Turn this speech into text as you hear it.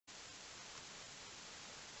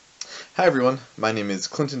Hi everyone, my name is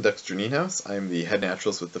Clinton Dexter-Nienhaus. I am the head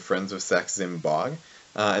naturalist with the Friends of Sax-Zim Bog,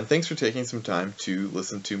 and thanks for taking some time to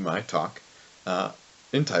listen to my talk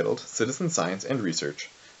entitled Citizen Science and Research,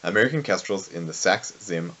 American Kestrels in the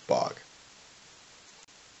Sax-Zim Bog.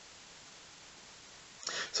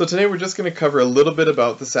 So today we're just going to cover a little bit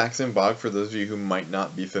about the Sax-Zim Bog for those of you who might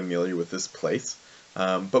not be familiar with this place,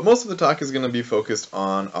 but most of the talk is going to be focused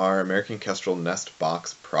on our American Kestrel Nest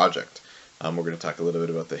Box project. We're going to talk a little bit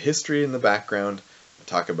about the history and the background,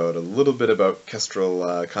 talk about a little bit about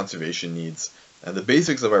Kestrel conservation needs, and the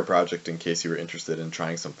basics of our project in case you were interested in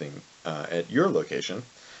trying something at your location.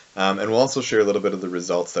 And we'll also share a little bit of the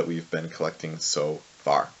results that we've been collecting so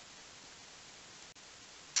far.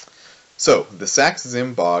 So, the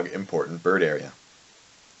Sax-Zim Bog Important Bird Area.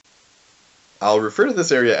 I'll refer to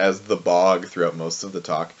this area as the bog throughout most of the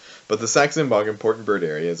talk, but the Sax-Zim Bog Important Bird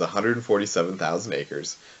Area is 147,000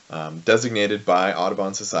 acres, designated by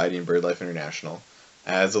Audubon Society and BirdLife International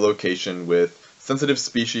as a location with sensitive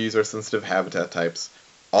species or sensitive habitat types.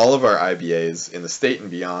 All of our IBAs in the state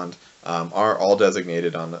and beyond are all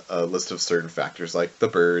designated on a list of certain factors like the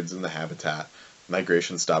birds and the habitat,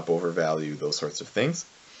 migration stopover value, those sorts of things.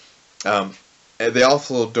 They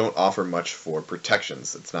also don't offer much for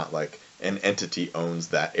protections. It's not like an entity owns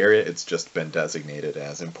that area, it's just been designated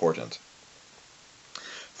as important.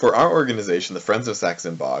 For our organization, the Friends of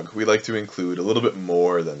Sax-Zim Bog, we like to include a little bit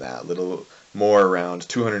more than that, a little more around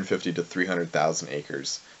 250 to 300,000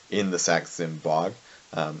 acres in the Sax-Zim Bog.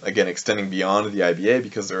 Again, extending beyond the IBA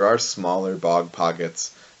because there are smaller bog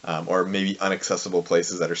pockets or maybe inaccessible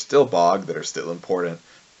places that are still bog, that are still important,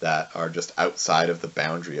 that are just outside of the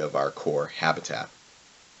boundary of our core habitat.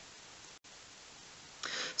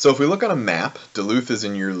 So if we look on a map, Duluth is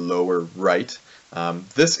in your lower right.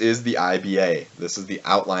 This is the IBA. This is the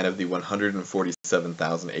outline of the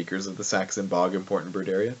 147,000 acres of the Sax-Zim Bog Important Bird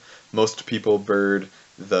Area. Most people bird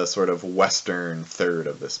the sort of western third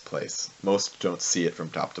of this place. Most don't see it from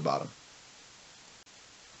top to bottom.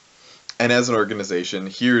 And as an organization,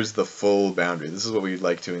 here's the full boundary. This is what we'd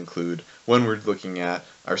like to include when we're looking at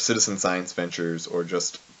our citizen science ventures or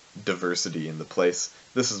just diversity in the place.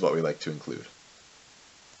 This is what we like to include.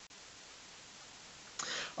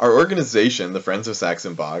 Our organization, the Friends of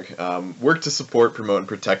Sax-Zim Bog, work to support, promote, and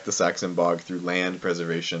protect the Sax-Zim Bog through land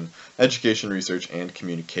preservation, education, research, and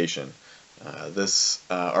communication.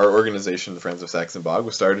 Our organization, the Friends of Sax-Zim Bog,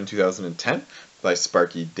 was started in 2010 by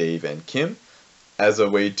Sparky, Dave, and Kim as a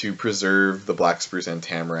way to preserve the black spruce and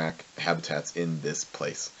tamarack habitats in this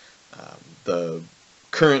place. The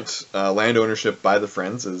current land ownership by the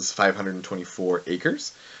Friends is 524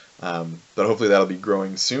 acres, but hopefully that'll be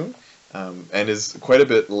growing soon. And is quite a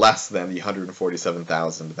bit less than the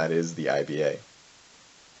 147,000 that is the IBA.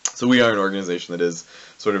 So we are an organization that is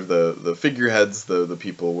sort of the figureheads, the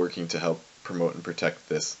people working to help promote and protect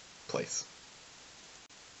this place.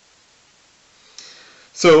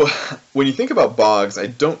 So when you think about bogs, I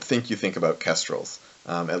don't think you think about kestrels.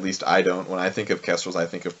 At least I don't. When I think of kestrels, I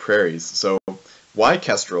think of prairies. So why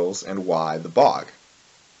kestrels and why the bog?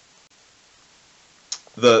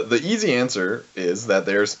 The easy answer is that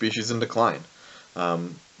they are species in decline.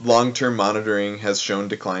 Long-term monitoring has shown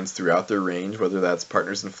declines throughout their range, whether that's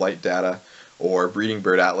partners in flight data or breeding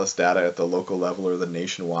bird atlas data at the local level or the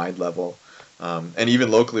nationwide level. And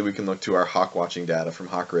even locally, we can look to our hawk watching data from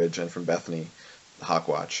Hawk Ridge and from Bethany Hawk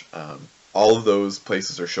Watch. All of those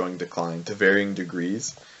places are showing decline to varying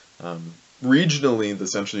degrees. Regionally, the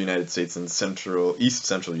central United States and east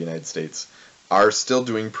central United States are still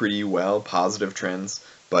doing pretty well, positive trends,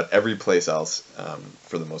 but every place else,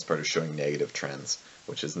 for the most part, is showing negative trends,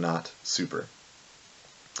 which is not super.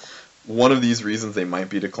 One of these reasons they might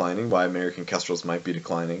be declining, why American kestrels might be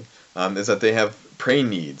declining, is that they have prey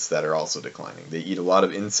needs that are also declining. They eat a lot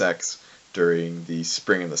of insects during the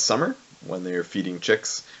spring and the summer, when they're feeding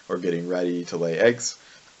chicks or getting ready to lay eggs.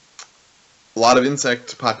 A lot of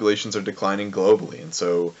insect populations are declining globally, and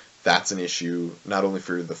so that's an issue not only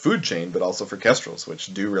for the food chain, but also for kestrels,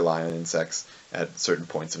 which do rely on insects at certain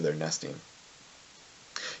points of their nesting.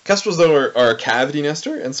 Kestrels, though, are a cavity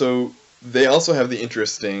nester, and so they also have the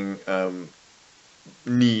interesting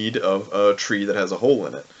need of a tree that has a hole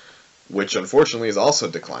in it, which unfortunately is also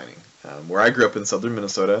declining. Where I grew up in southern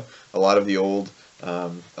Minnesota, a lot of the old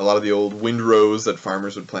windrows that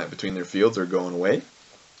farmers would plant between their fields are going away.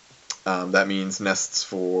 That means nests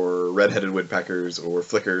for red-headed woodpeckers or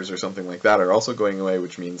flickers or something like that are also going away,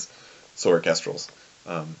 which means so are kestrels.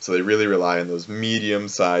 So they really rely on those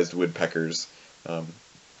medium-sized woodpeckers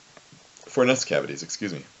for nest cavities,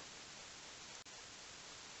 excuse me.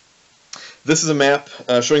 This is a map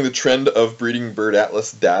showing the trend of breeding bird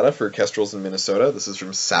atlas data for kestrels in Minnesota. This is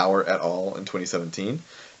from Sauer et al. In 2017.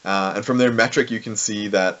 And from their metric, you can see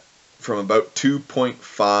that from about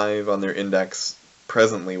 2.5 on their index,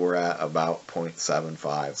 presently we're at about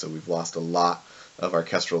 0.75. So we've lost a lot of our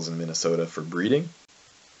kestrels in Minnesota for breeding.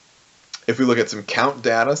 If we look at some count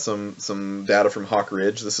data, some data from Hawk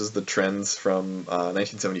Ridge, this is the trends from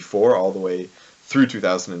 1974 all the way through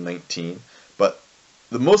 2019. But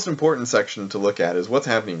the most important section to look at is what's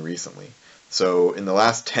happening recently. So in the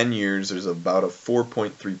last 10 years, there's about a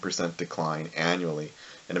 4.3% decline annually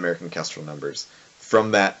in American kestrel numbers.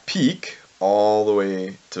 From that peak all the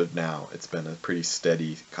way to now, it's been a pretty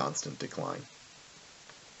steady, constant decline.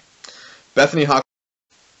 Bethany Hawk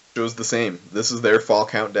shows the same. This is their fall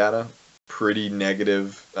count data. Pretty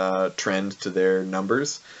negative trend to their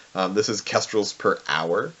numbers. This is kestrels per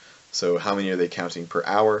hour. So how many are they counting per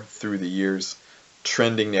hour through the years?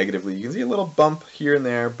 Trending negatively. You can see a little bump here and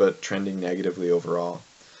there, but trending negatively overall.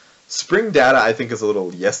 Spring data I think is a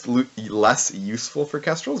little less useful for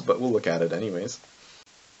kestrels, but we'll look at it anyways.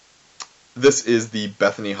 This is the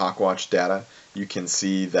Bethany Hawkwatch data. You can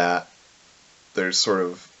see that there's sort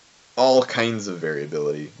of all kinds of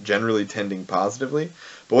variability, generally tending positively.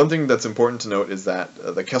 But one thing that's important to note is that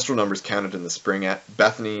the kestrel numbers counted in the spring at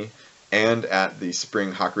Bethany and at the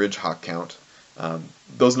spring Hawk Ridge hawk count,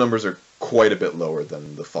 those numbers are quite a bit lower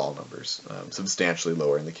than the fall numbers, substantially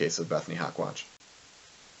lower in the case of Bethany Hawkwatch.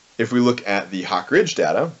 If we look at the Hawk Ridge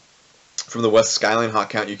data, from the West Skyline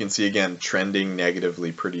hawk count, you can see again trending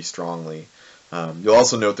negatively pretty strongly. You'll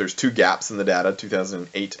also note there's two gaps in the data,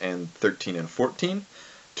 2008 and 13 and 14.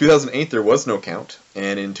 2008 there was no count,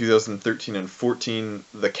 and in 2013 and 14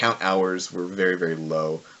 the count hours were very, very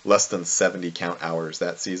low, less than 70 count hours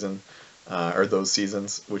that season, or those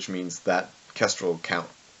seasons, which means that kestrel count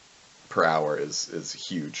per hour is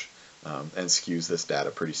huge and skews this data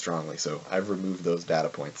pretty strongly. So I've removed those data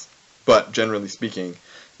points. But generally speaking,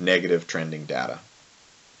 negative trending data.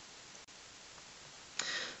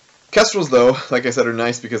 Kestrels, though, like I said, are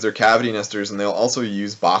nice because they're cavity nesters and they'll also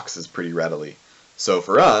use boxes pretty readily. So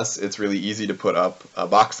for us, it's really easy to put up a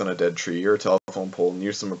box on a dead tree or a telephone pole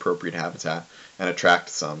near some appropriate habitat and attract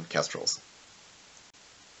some kestrels.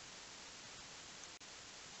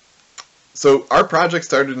 So our project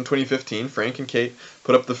started in 2015. Frank and Kate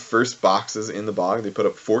put up the first boxes in the bog. They put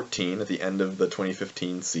up 14 at the end of the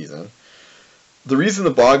 2015 season. The reason the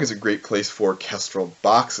bog is a great place for kestrel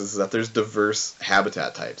boxes is that there's diverse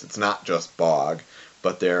habitat types. It's not just bog,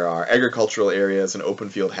 but there are agricultural areas and open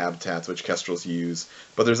field habitats which kestrels use.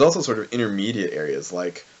 But there's also sort of intermediate areas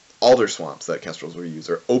like alder swamps that kestrels will use,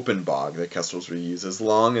 or open bog that kestrels will use, as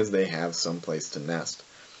long as they have some place to nest.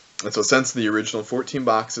 And so since the original 14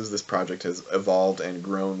 boxes, this project has evolved and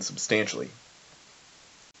grown substantially.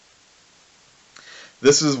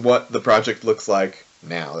 This is what the project looks like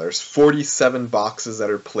now. There's 47 boxes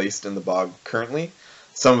that are placed in the bog currently.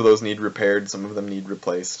 Some of those need repaired, some of them need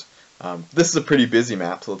replaced. This is a pretty busy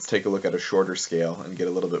map, so let's take a look at a shorter scale and get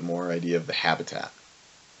a little bit more idea of the habitat.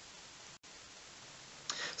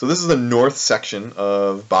 So this is the north section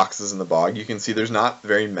of boxes in the bog. You can see there's not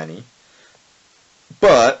very many,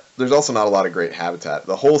 but there's also not a lot of great habitat.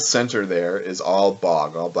 The whole center there is all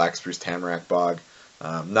bog, all black spruce tamarack bog.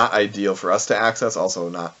 Not ideal for us to access, also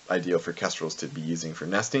not ideal for kestrels to be using for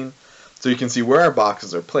nesting. So you can see where our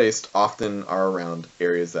boxes are placed often are around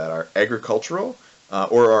areas that are agricultural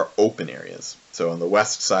or are open areas. So on the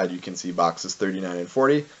west side you can see boxes 39 and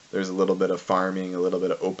 40. There's a little bit of farming, a little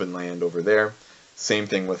bit of open land over there. Same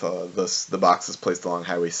thing with the boxes placed along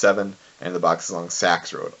Highway 7 and the boxes along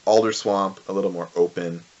Sax Road. Alder swamp, a little more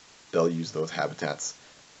open. They'll use those habitats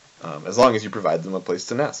as long as you provide them a place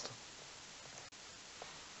to nest.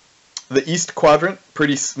 The east quadrant,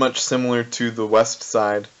 pretty much similar to the west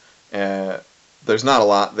side. There's not a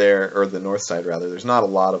lot there, or the north side rather, there's not a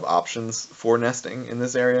lot of options for nesting in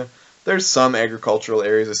this area. There's some agricultural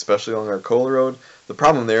areas, especially along our coal road. The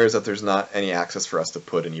problem there is that there's not any access for us to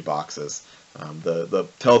put any boxes. The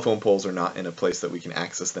telephone poles are not in a place that we can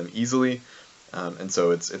access them easily, and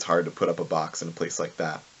so it's hard to put up a box in a place like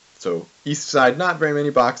that. So east side, not very many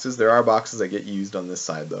boxes. There are boxes that get used on this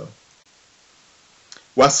side though.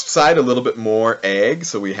 West side, a little bit more ag,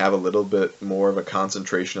 so we have a little bit more of a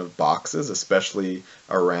concentration of boxes, especially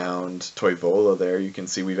around Toivola there. You can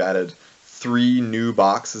see we've added 3 new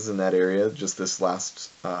boxes in that area just this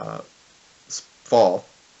last fall.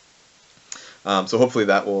 So hopefully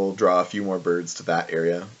that will draw a few more birds to that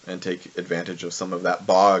area and take advantage of some of that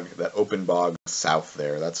bog, that open bog south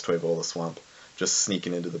there. That's Toivola Swamp, just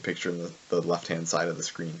sneaking into the picture on the left-hand side of the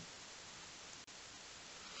screen.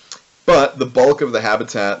 But But the bulk of the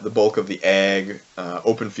habitat, the bulk of the ag,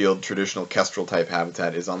 open field, traditional kestrel type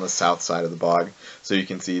habitat is on the south side of the bog. So you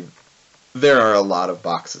can see there are a lot of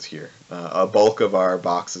boxes here. A bulk of our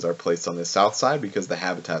boxes are placed on the south side because the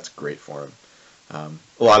habitat's great for them.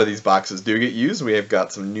 A lot of these boxes do get used. We have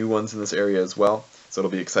got some new ones in this area as well. So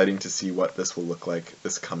it'll be exciting to see what this will look like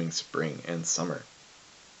this coming spring and summer.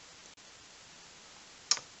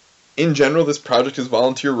 In general, this project is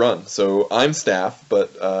volunteer run, so I'm staff,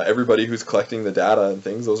 but everybody who's collecting the data and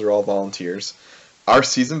things, those are all volunteers. Our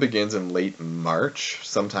season begins in late March,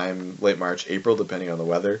 sometime late March, April, depending on the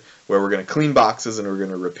weather, where we're going to clean boxes and we're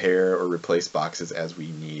going to repair or replace boxes as we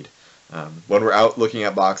need. When we're out looking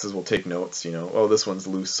at boxes, we'll take notes, oh, this one's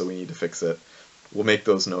loose, so we need to fix it. We'll make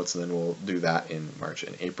those notes and then we'll do that in March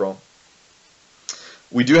and April.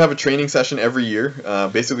 We do have a training session every year,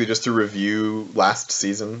 basically just to review last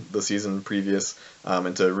season, the season previous,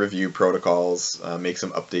 and to review protocols, make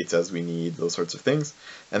some updates as we need, those sorts of things.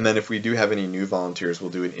 And then if we do have any new volunteers, we'll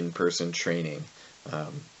do an in-person training.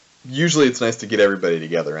 Usually it's nice to get everybody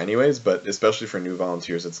together anyways, but especially for new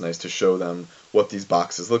volunteers, it's nice to show them what these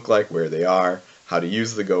boxes look like, where they are, how to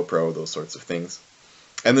use the GoPro, those sorts of things.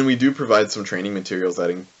 And then we do provide some training materials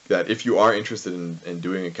that if you are interested in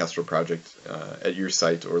doing a Kestrel project at your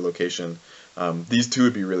site or location, these two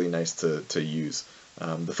would be really nice to use.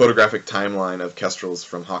 The photographic timeline of Kestrels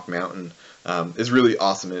from Hawk Mountain is really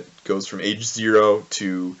awesome. It goes from age 0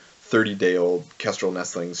 to 30-day-old Kestrel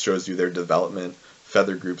nestlings, shows you their development,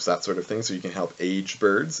 feather groups, that sort of thing, so you can help age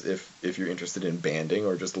birds if you're interested in banding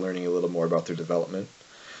or just learning a little more about their development.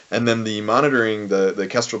 And then the monitoring, the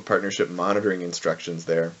Kestrel Partnership monitoring instructions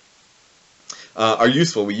there are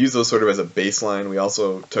useful. We use those sort of as a baseline. We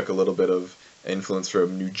also took a little bit of influence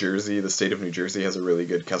from New Jersey. The state of New Jersey has a really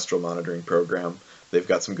good Kestrel monitoring program. They've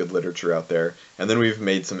got some good literature out there. And then we've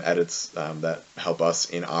made some edits that help us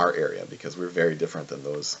in our area because we're very different than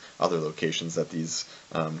those other locations that these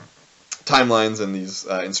timelines and these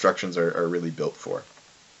instructions are really built for.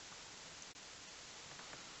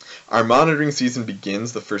 Our monitoring season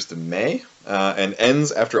begins the 1st of May and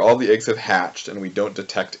ends after all the eggs have hatched and we don't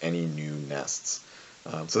detect any new nests.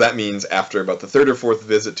 So that means after about the 3rd or 4th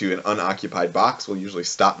visit to an unoccupied box, we'll usually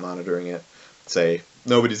stop monitoring it, say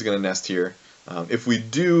nobody's going to nest here. If we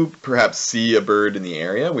do perhaps see a bird in the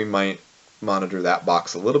area, we might monitor that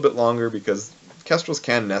box a little bit longer because kestrels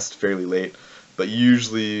can nest fairly late, but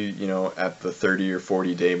usually, at the 30 or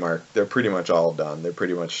 40 day mark, they're pretty much all done. They're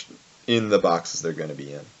pretty much in the boxes they're going to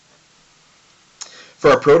be in. For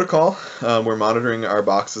our protocol, we're monitoring our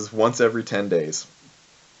boxes once every 10 days.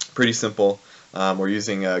 Pretty simple. We're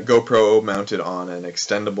using a GoPro mounted on an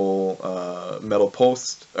extendable metal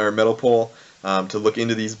pole to look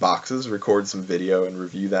into these boxes, record some video, and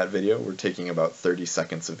review that video. We're taking about 30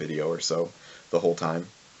 seconds of video or so the whole time.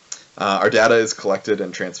 Our data is collected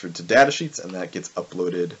and transferred to data sheets, and that gets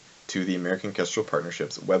uploaded to the American Kestrel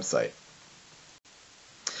Partnership's website.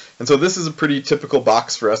 And so this is a pretty typical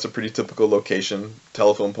box for us, a pretty typical location,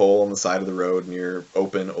 telephone pole on the side of the road near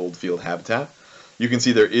open old field habitat. You can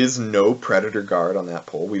see there is no predator guard on that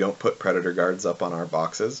pole. We don't put predator guards up on our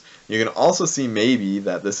boxes. You can also see maybe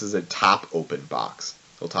that this is a top open box.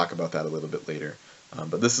 We'll talk about that a little bit later.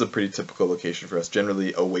 But this is a pretty typical location for us,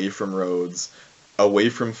 generally away from roads, away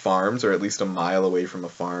from farms, or at least a mile away from a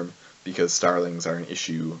farm, because starlings are an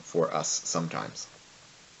issue for us sometimes.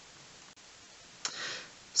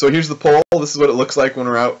 So here's the pole. This is what it looks like when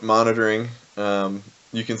we're out monitoring.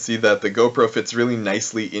 You can see that the GoPro fits really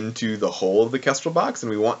nicely into the hole of the Kestrel box, and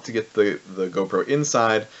we want to get the GoPro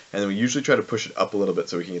inside, and then we usually try to push it up a little bit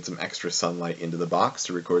so we can get some extra sunlight into the box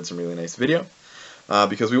to record some really nice video.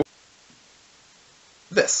 Because we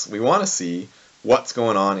want to see what's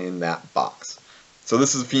going on in that box. So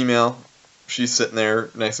this is a female. She's sitting there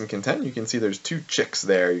nice and content. You can see there's 2 chicks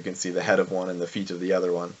there. You can see the head of one and the feet of the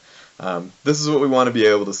other one. This is what we want to be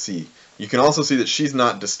able to see. You can also see that she's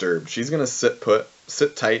not disturbed. She's going to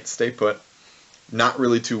sit tight, stay put, not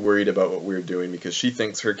really too worried about what we're doing because she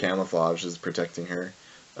thinks her camouflage is protecting her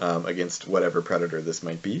against whatever predator this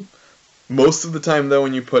might be. Most of the time, though,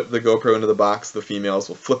 when you put the GoPro into the box, the females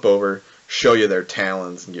will flip over, show you their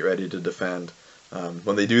talons, and get ready to defend.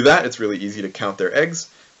 When they do that, it's really easy to count their eggs.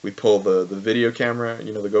 We pull the video camera,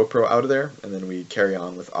 the GoPro out of there, and then we carry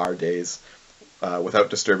on with our days. Without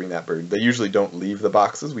disturbing that bird. They usually don't leave the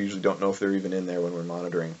boxes. We usually don't know if they're even in there when we're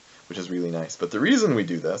monitoring, which is really nice. But the reason we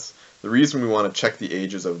do this, the reason we want to check the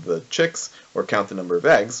ages of the chicks or count the number of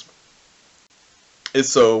eggs,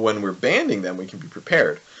 is so when we're banding them, we can be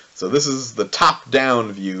prepared. So this is the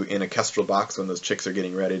top-down view in a Kestrel box when those chicks are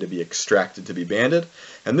getting ready to be extracted to be banded.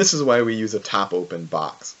 And this is why we use a top-open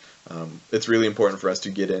box. It's really important for us to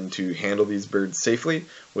get in to handle these birds safely.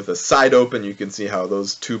 With a side open, you can see how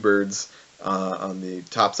those two birds on the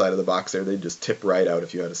top side of the box there, they just tip right out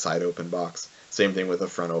if you had a side open box. Same thing with a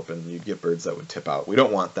front open, you'd get birds that would tip out. We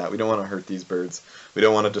don't want that. We don't want to hurt these birds. We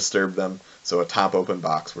don't want to disturb them, so a top open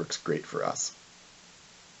box works great for us.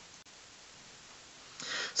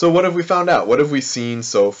 So what have we found out? What have we seen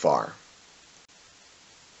so far?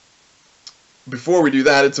 Before we do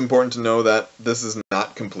that, it's important to know that this is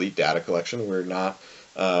not complete data collection. We're not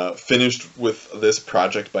finished with this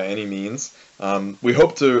project by any means. We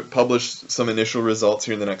hope to publish some initial results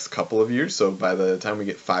here in the next couple of years, so by the time we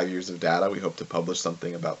get 5 years of data, we hope to publish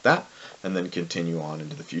something about that, and then continue on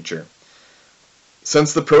into the future.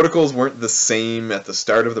 Since the protocols weren't the same at the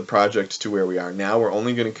start of the project to where we are now, we're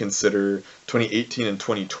only going to consider 2018 and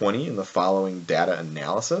 2020 in the following data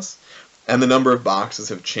analysis. And the number of boxes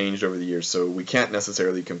have changed over the years, so we can't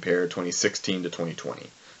necessarily compare 2016 to 2020.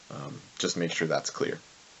 Just make sure that's clear.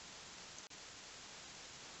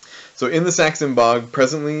 So in the Sax-Zim bog,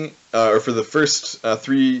 presently, or for the first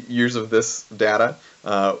 3 years of this data,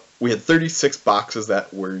 we had 36 boxes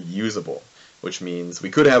that were usable, which means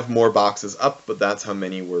we could have more boxes up, but that's how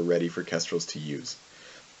many were ready for kestrels to use.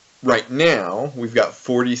 Right now, we've got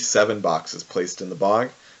 47 boxes placed in the bog,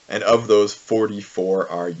 and of those, 44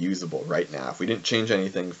 are usable right now. If we didn't change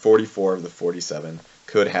anything, 44 of the 47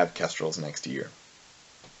 could have kestrels next year.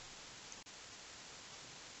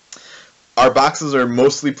 Our boxes are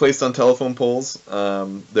mostly placed on telephone poles.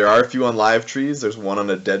 There are a few on live trees. There's one on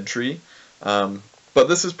a dead tree. But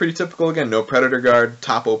this is pretty typical. Again, no predator guard,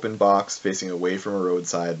 top open box, facing away from a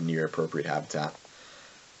roadside near appropriate habitat.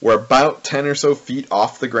 We're about 10 or so feet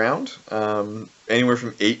off the ground, anywhere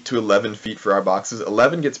from 8 to 11 feet for our boxes.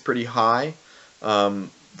 11 gets pretty high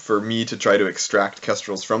for me to try to extract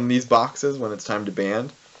kestrels from these boxes when it's time to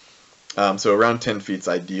band. So around 10 feet is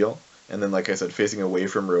ideal. And then, like I said, facing away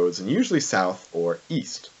from roads and usually south or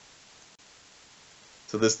east.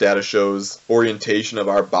 So this data shows orientation of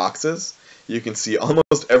our boxes. You can see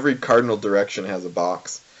almost every cardinal direction has a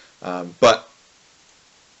box, but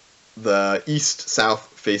the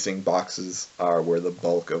east-south facing boxes are where the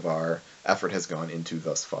bulk of our effort has gone into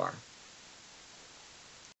thus far.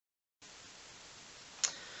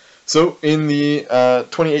 So in the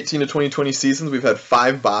 2018 to 2020 seasons, we've had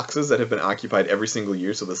 5 boxes that have been occupied every single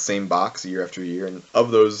year, so the same box year after year, and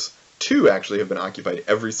of those, 2 actually have been occupied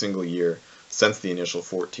every single year since the initial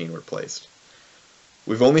 14 were placed.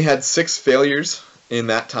 We've only had 6 failures in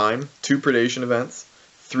that time, 2 predation events,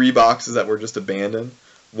 3 boxes that were just abandoned,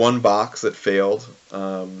 1 box that failed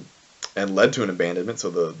and led to an abandonment, so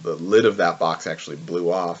the lid of that box actually blew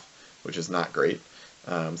off, which is not great.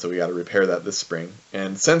 So we got to repair that this spring.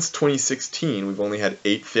 And since 2016, we've only had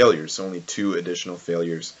 8 failures, so only 2 additional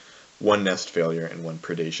failures, 1 nest failure and 1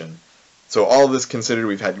 predation. So all of this considered,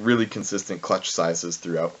 we've had really consistent clutch sizes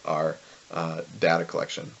throughout our data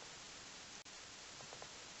collection.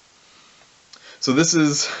 So this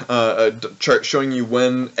is a chart showing you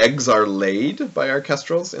when eggs are laid by our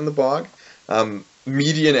kestrels in the bog.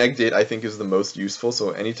 Median egg date, I think, is the most useful, so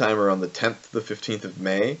anytime around the 10th to the 15th of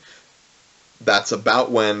May, that's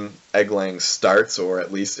about when egg laying starts, or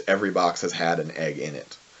at least every box has had an egg in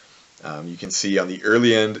it. You can see on the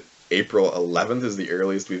early end, April 11th is the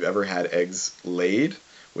earliest we've ever had eggs laid,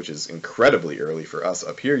 which is incredibly early for us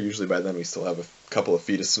up here. Usually by then we still have a couple of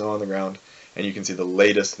feet of snow on the ground, and you can see the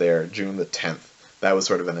latest there, June the 10th. That was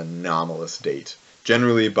sort of an anomalous date.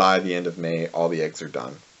 Generally by the end of May, all the eggs are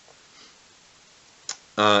done.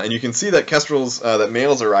 And you can see that kestrels, that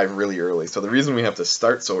males arrive really early. So the reason we have to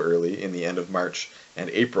start so early in the end of March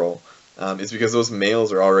and April is because those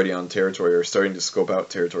males are already on territory or starting to scope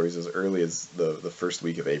out territories as early as the first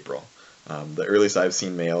week of April. The earliest I've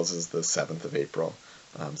seen males is the 7th of April.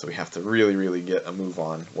 So we have to really, really get a move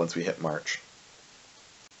on once we hit March.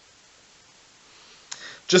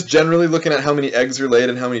 Just generally looking at how many eggs are laid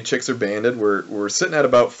and how many chicks are banded, we're sitting at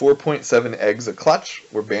about 4.7 eggs a clutch.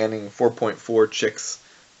 We're banding 4.4 chicks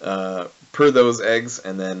per those eggs,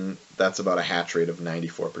 and then that's about a hatch rate of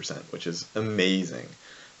 94%, which is amazing.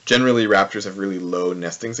 Generally, raptors have really low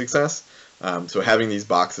nesting success, so having these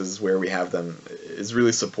boxes where we have them is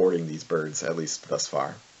really supporting these birds, at least thus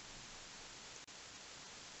far.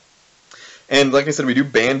 And like I said, we do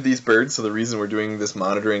band these birds, so the reason we're doing this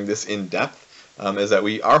monitoring this in depth is that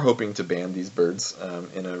we are hoping to band these birds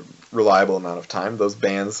in a reliable amount of time. Those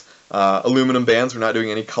bands, aluminum bands, we're not doing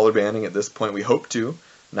any color banding at this point. We hope to,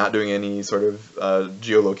 not doing any sort of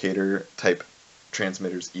geolocator type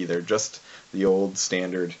transmitters either, just the old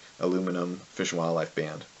standard aluminum Fish and Wildlife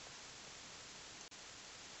band.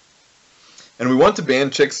 And we want to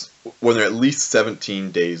band chicks when they're at least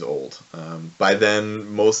 17 days old. By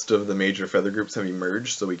then, most of the major feather groups have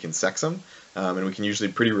emerged, so we can sex them, and we can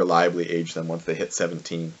usually pretty reliably age them once they hit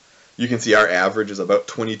 17. You can see our average is about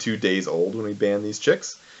 22 days old when we band these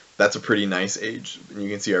chicks. That's a pretty nice age, and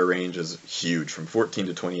you can see our range is huge, from 14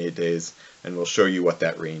 to 28 days, and we'll show you what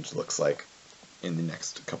that range looks like in the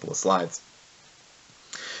next couple of slides.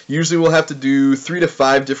 Usually we'll have to do 3 to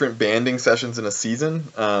 5 different banding sessions in a season.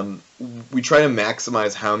 We try to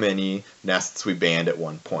maximize how many nests we band at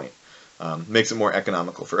one point. Makes it more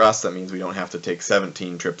economical for us. That means we don't have to take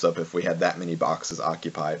 17 trips up if we had that many boxes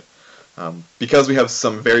occupied. Because we have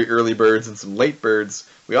some very early birds and some late birds,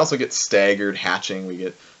 we also get staggered hatching. We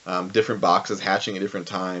get different boxes hatching at different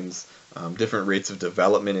times, different rates of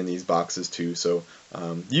development in these boxes too. So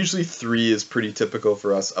usually 3 is pretty typical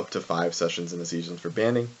for us, up to 5 sessions in a season for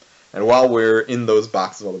banding. And while we're in those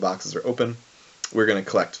boxes, while the boxes are open, we're going to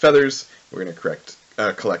collect feathers, we're going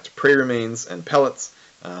to collect prey remains and pellets,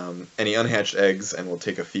 any unhatched eggs, and we'll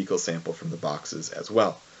take a fecal sample from the boxes as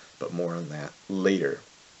well. But more on that later.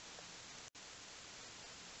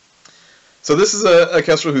 So this is a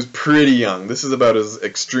kestrel who's pretty young. This is about as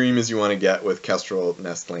extreme as you want to get with kestrel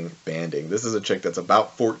nestling banding. This is a chick that's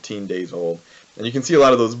about 14 days old. And you can see a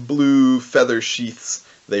lot of those blue feather sheaths.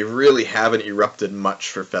 They really haven't erupted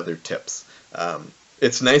much for feather tips.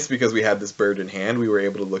 It's nice because we had this bird in hand. We were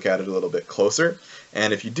able to look at it a little bit closer.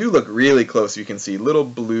 And if you do look really close, you can see little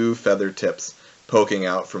blue feather tips poking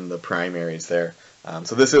out from the primaries there.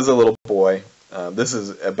 So this is a little boy. This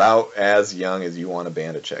is about as young as you want to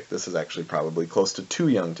band a chick. This is actually probably close to too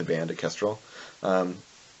young to band a kestrel.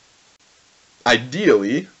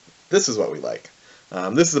 Ideally, this is what we like.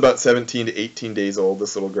 This is about 17 to 18 days old,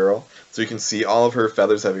 this little girl. So you can see all of her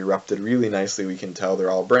feathers have erupted really nicely. We can tell they're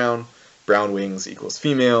all brown. Brown wings equals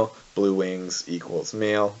female, blue wings equals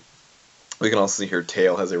male. We can also see her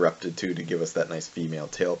tail has erupted too to give us that nice female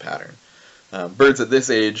tail pattern. Birds at this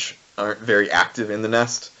age aren't very active in the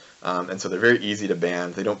nest. And so they're very easy to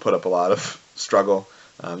band. They don't put up a lot of struggle.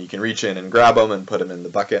 You can reach in and grab them and put them in the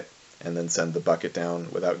bucket and then send the bucket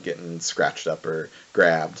down without getting scratched up or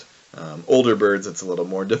grabbed. Older birds, it's a little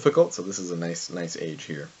more difficult, so this is a nice age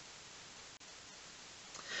here.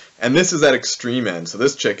 And this is at extreme end. So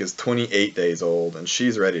this chick is 28 days old, and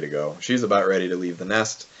she's ready to go. She's about ready to leave the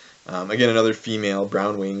nest. Again, another female,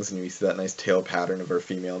 brown wings, and you see that nice tail pattern of our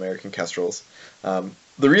female American kestrels.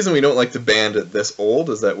 The reason we don't like to band at this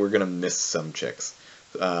old is that we're going to miss some chicks.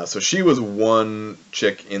 So she was one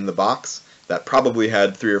chick in the box that probably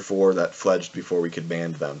had 3 or 4 that fledged before we could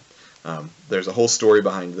band them. There's a whole story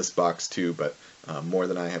behind this box too, but more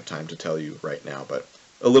than I have time to tell you right now. But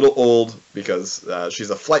a little old because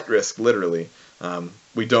she's a flight risk, literally.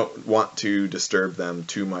 We don't want to disturb them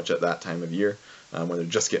too much at that time of year when they're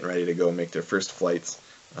just getting ready to go make their first flights.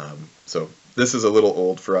 So this is a little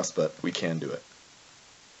old for us, but we can do it.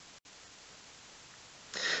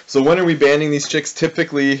 So when are we banding these chicks?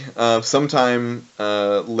 Typically sometime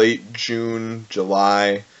late June,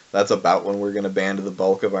 July. That's about when we're going to band the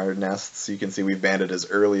bulk of our nests. You can see we've banded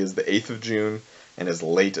as early as the 8th of June and as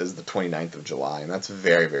late as the 29th of July. And that's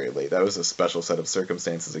very, very late. That was a special set of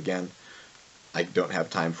circumstances again. I don't have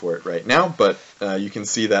time for it right now, but you can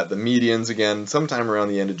see that the medians, again, sometime around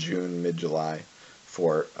the end of June, mid-July,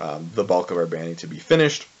 for the bulk of our banding to be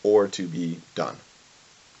finished or to be done.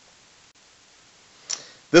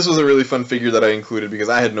 This was a really fun figure that I included because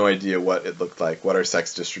I had no idea what it looked like, what our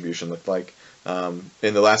sex distribution looked like.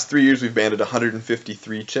 In the last 3 years, we've banded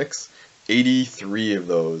 153 chicks. 83 of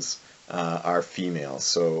those are females,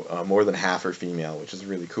 so more than half are female, which is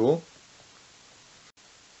really cool.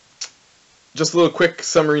 Just a little quick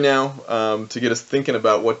summary now to get us thinking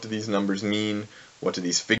about what do these numbers mean, what do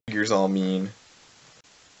these figures all mean.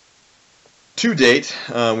 To date,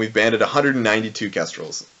 we've banded 192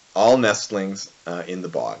 kestrels. All nestlings in the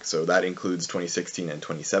bog, so that includes 2016 and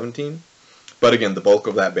 2017. But again, the bulk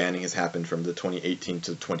of that banding has happened from the 2018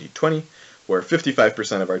 to 2020, where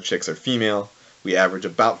 55% of our chicks are female. We average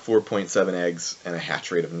about 4.7 eggs and a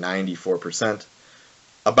hatch rate of 94%.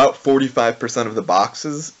 About 45% of the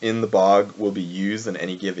boxes in the bog will be used in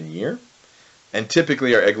any given year. And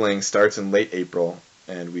typically our egg laying starts in late April,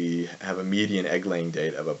 and we have a median egg laying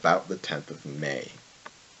date of about the 10th of May.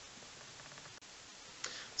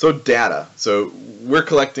 So data. So we're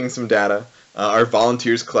collecting some data. Our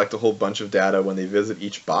volunteers collect a whole bunch of data when they visit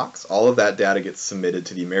each box. All of that data gets submitted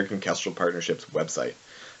to the American Kestrel Partnership's website.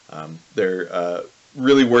 They're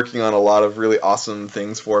really working on a lot of really awesome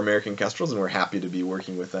things for American Kestrels, and we're happy to be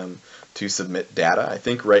working with them to submit data. I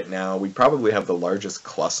think right now we probably have the largest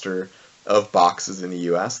cluster of boxes in the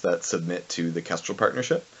US that submit to the Kestrel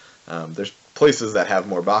Partnership. There's places that have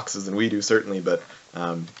more boxes than we do, certainly, but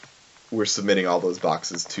we're submitting all those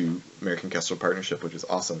boxes to American Kestrel Partnership, which is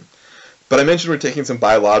awesome. But I mentioned we're taking some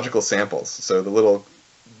biological samples, so the little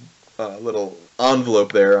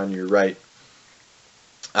envelope there on your right,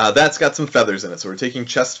 that's got some feathers in it. So we're taking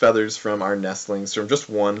chest feathers from our nestlings, from just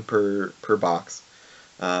one per box.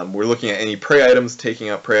 We're looking at any prey items, taking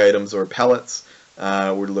out prey items or pellets.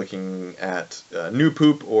 We're looking at new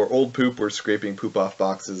poop or old poop. We're scraping poop off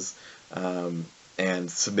boxes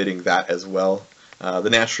and submitting that as well. The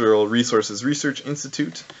Natural Resources Research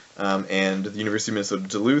Institute and the University of Minnesota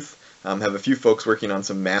Duluth have a few folks working on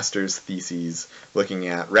some master's theses looking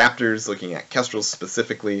at raptors, looking at kestrels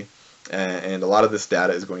specifically, and a lot of this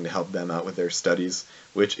data is going to help them out with their studies,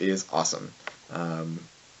 which is awesome.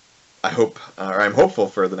 I hope, or I'm hopeful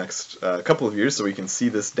for the next couple of years so we can see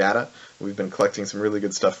this data. We've been collecting some really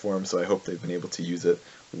good stuff for them, so I hope they've been able to use it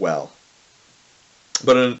well.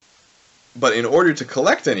 But in order to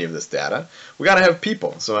collect any of this data, we got to have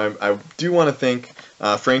people. So I do want to thank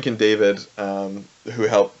Frank and David who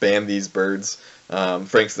helped band these birds.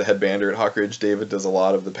 Frank's the head bander at Hawk Ridge. David does a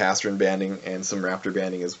lot of the passerine banding and some raptor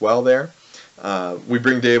banding as well there. We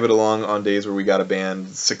bring David along on days where we got to band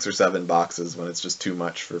 6 or 7 boxes when it's just too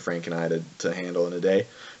much for Frank and I to handle in a day.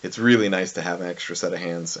 It's really nice to have an extra set of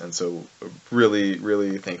hands, and so really,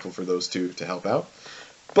 really thankful for those two to help out.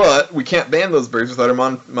 But we can't band those birds without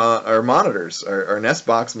our monitors, our nest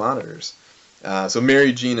box monitors. So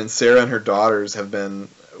Mary Jean and Sarah and her daughters have been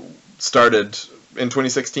started in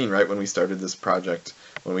 2016, right when we started this project,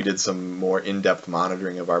 when we did some more in-depth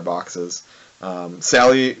monitoring of our boxes.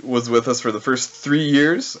 Sally was with us for the first 3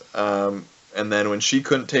 years, and then when she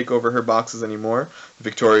couldn't take over her boxes anymore,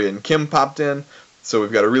 Victoria and Kim popped in. So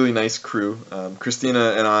we've got a really nice crew.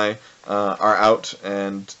 Christina and I are out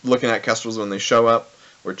and looking at kestrels when they show up.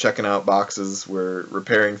 We're checking out boxes, we're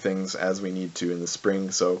repairing things as we need to in the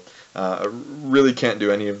spring, so really can't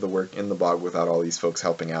do any of the work in the bog without all these folks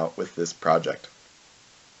helping out with this project.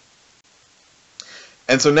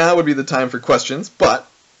 And so now would be the time for questions, but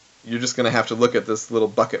you're just going to have to look at this little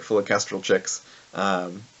bucket full of kestrel chicks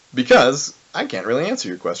because I can't really answer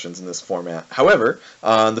your questions in this format. However,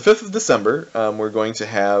 on the 5th of December, we're going to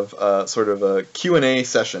have sort of a Q&A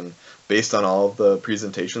session based on all of the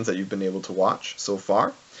presentations that you've been able to watch so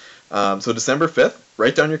far. So December 5th,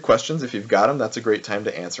 write down your questions. If you've got them, that's a great time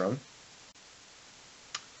to answer them.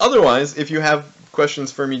 Otherwise, if you have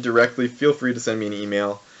questions for me directly, feel free to send me an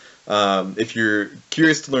email. If you're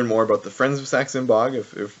curious to learn more about the Friends of Sax-Zim Bog,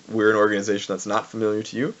 if we're an organization that's not familiar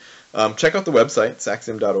to you, check out the website,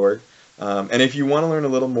 saxzim.org. And if you want to learn a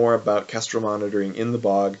little more about kestrel monitoring in the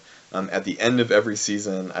bog, at the end of every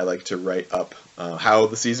season, I like to write up how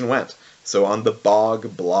the season went. So on the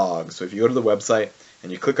bog blog, so if you go to the website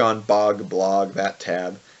and you click on bog blog, that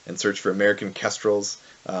tab, and search for American Kestrels,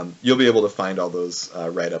 you'll be able to find all those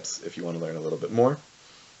write-ups if you want to learn a little bit more.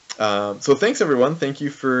 So thanks everyone, thank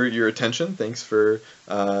you for your attention, thanks for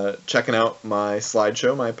checking out my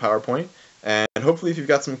slideshow, my PowerPoint, and hopefully if you've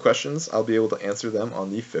got some questions, I'll be able to answer them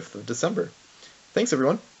on the 5th of December. Thanks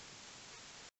everyone.